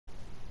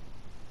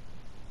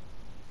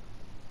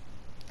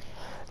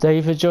Thank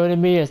you for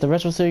joining me as the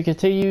Retro Series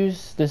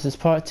continues. This is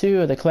part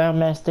 2 of the Clown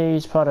Man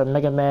stage, part of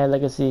Mega Man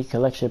Legacy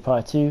Collection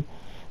Part 2.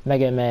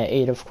 Mega Man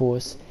 8, of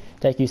course.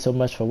 Thank you so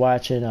much for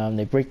watching.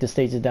 They break the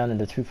stages down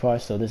into 2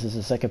 parts, so this is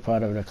the second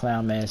part of the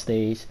Clown Man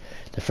stage.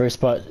 The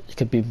first part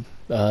could be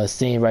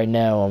seen right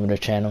now on the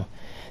channel.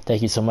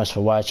 Thank you so much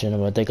for watching. I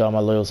want to thank all my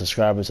loyal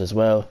subscribers as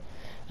well.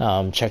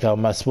 Check out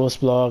my sports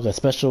blog, a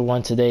special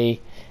one today,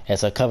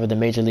 as I cover the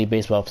Major League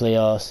Baseball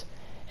playoffs,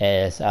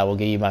 as I will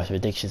give you my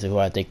predictions of who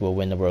I think will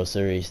win the World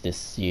Series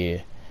this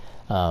year.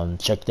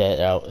 Check that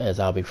out, as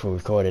I'll be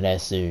recording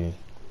that soon.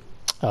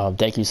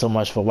 Thank you so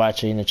much for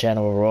watching the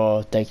channel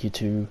overall. Thank you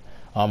to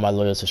all my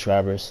loyal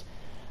subscribers.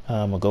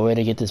 We'll go ahead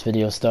and get this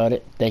video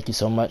started. Thank you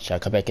so much. I'll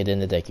come back at the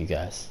end and thank you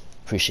guys.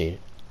 Appreciate it.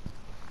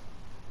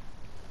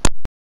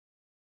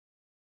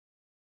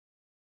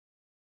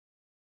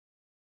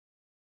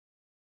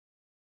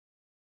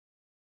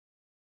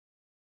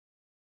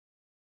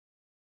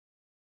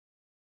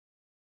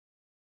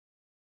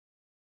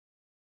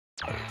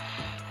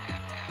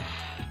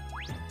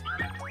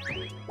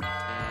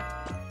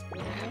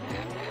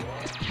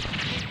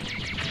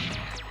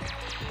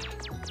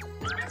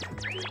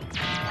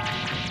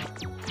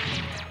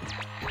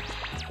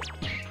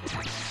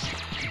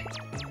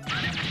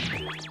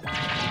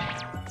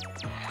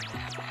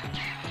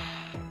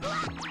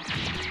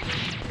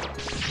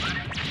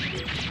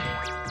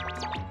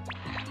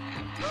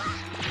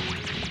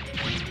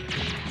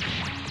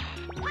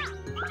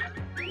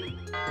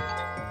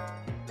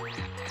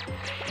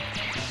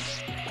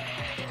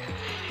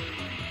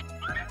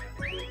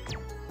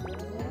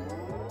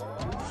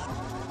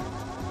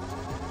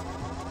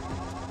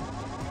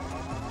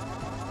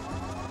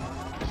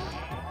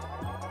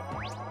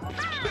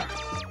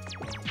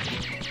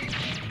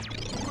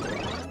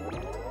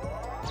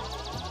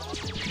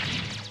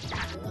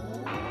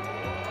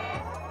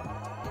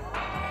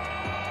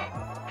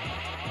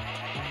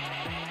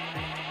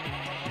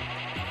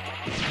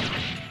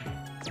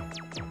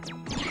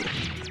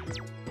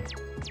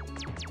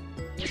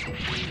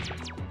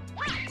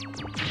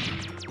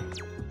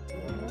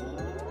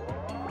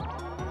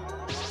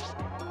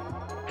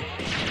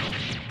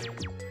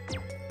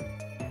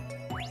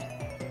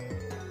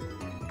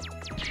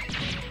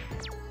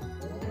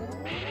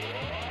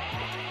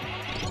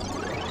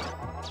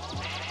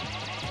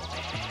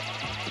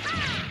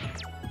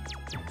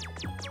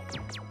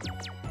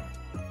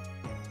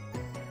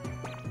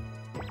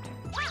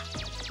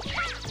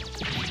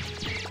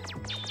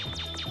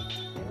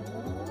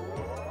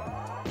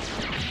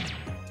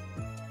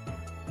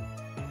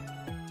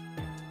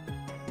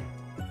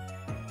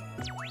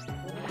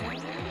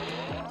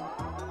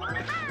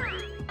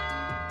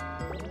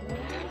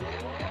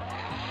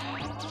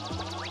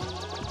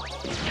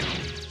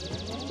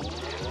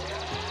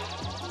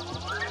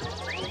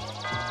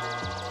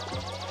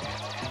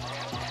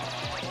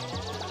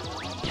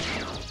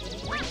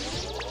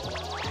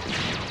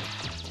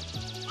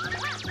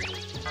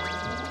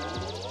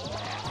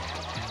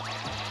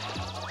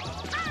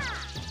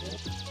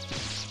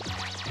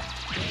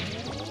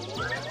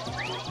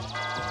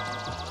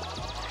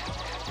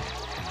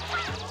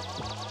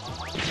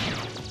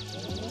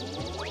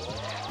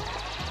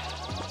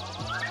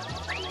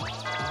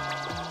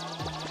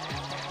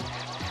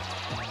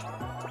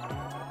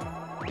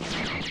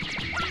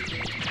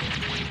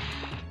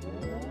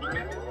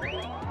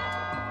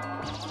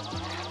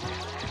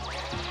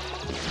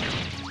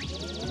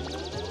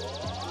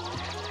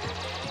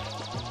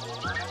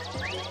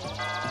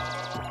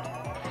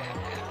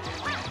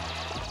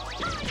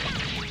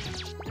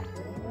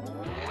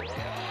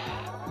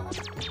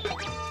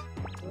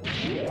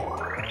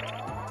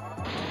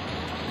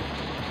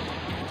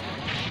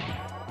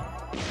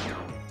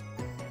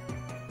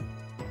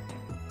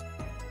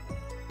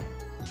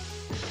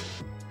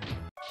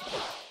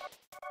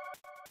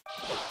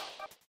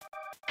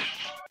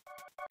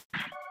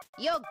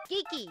 Yo,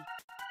 Geeky!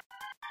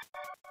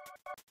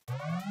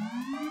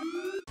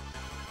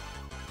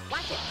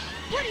 Watch it!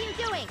 What are you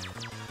doing?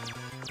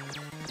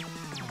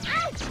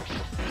 Ouch!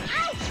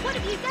 Ouch! What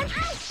have you done?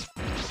 Ouch!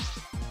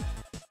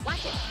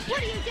 Watch it!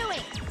 What are you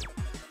doing?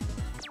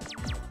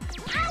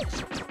 Ouch!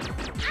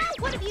 Ouch!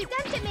 What have you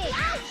done to me?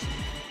 Ouch!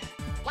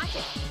 Watch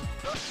it!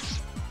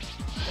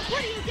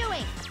 What are you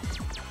doing?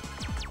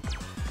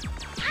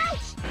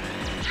 Ouch!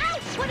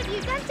 Ouch! What have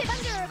you done to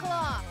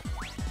Thunderclaw?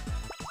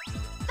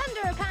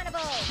 Thunder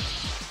Carnival!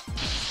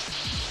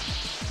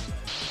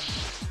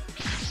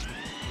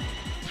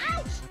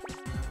 Ouch!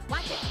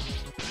 Watch it!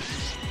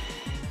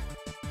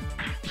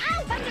 Ow!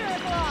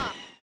 Thunderclaw!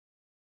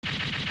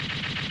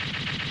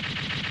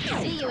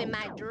 See you in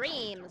my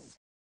dreams!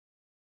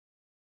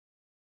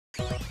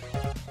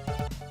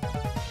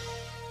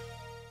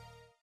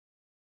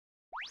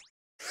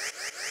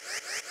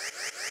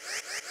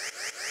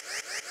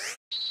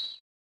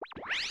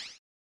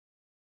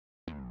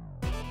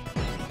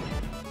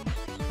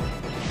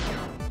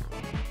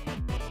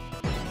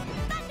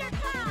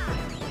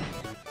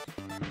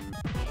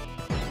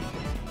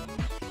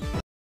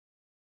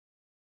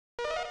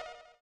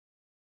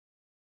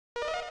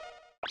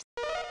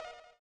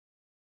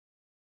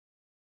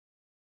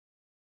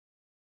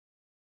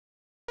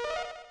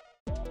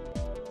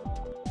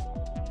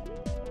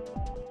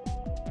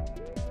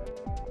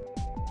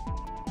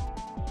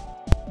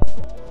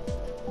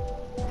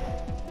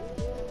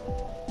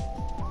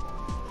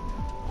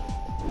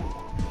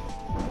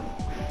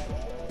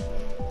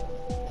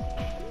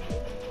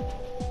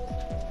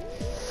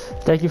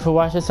 Thank you for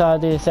watching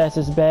Sonic the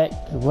Assassin's back.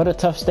 What a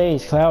tough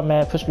stage.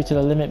 Cloudman pushed me to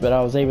the limit, but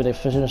I was able to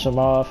finish him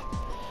off.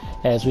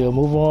 As we'll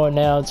move on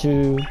now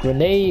to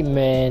Grenade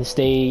Man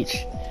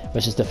stage,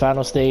 which is the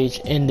final stage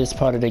in this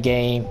part of the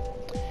game.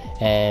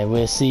 And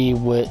we'll see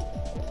what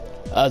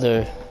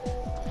other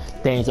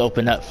things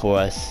open up for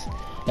us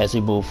as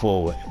we move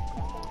forward.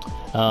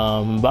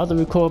 I'm about to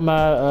record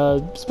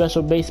my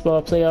special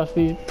baseball playoff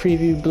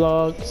preview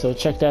blog, so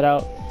check that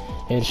out.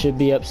 It should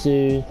be up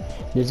soon.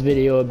 This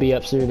video will be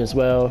up soon as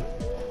well.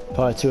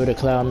 Part 2 of the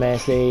Cloudman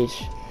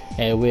stage,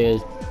 and we'll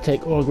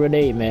take on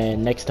Grenade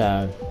Man next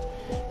time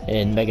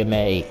in Mega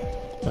Man 8.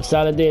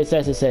 Sonic the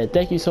Assassin said,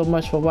 thank you so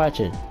much for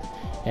watching,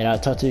 and I'll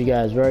talk to you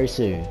guys very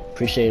soon.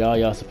 Appreciate all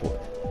y'all support.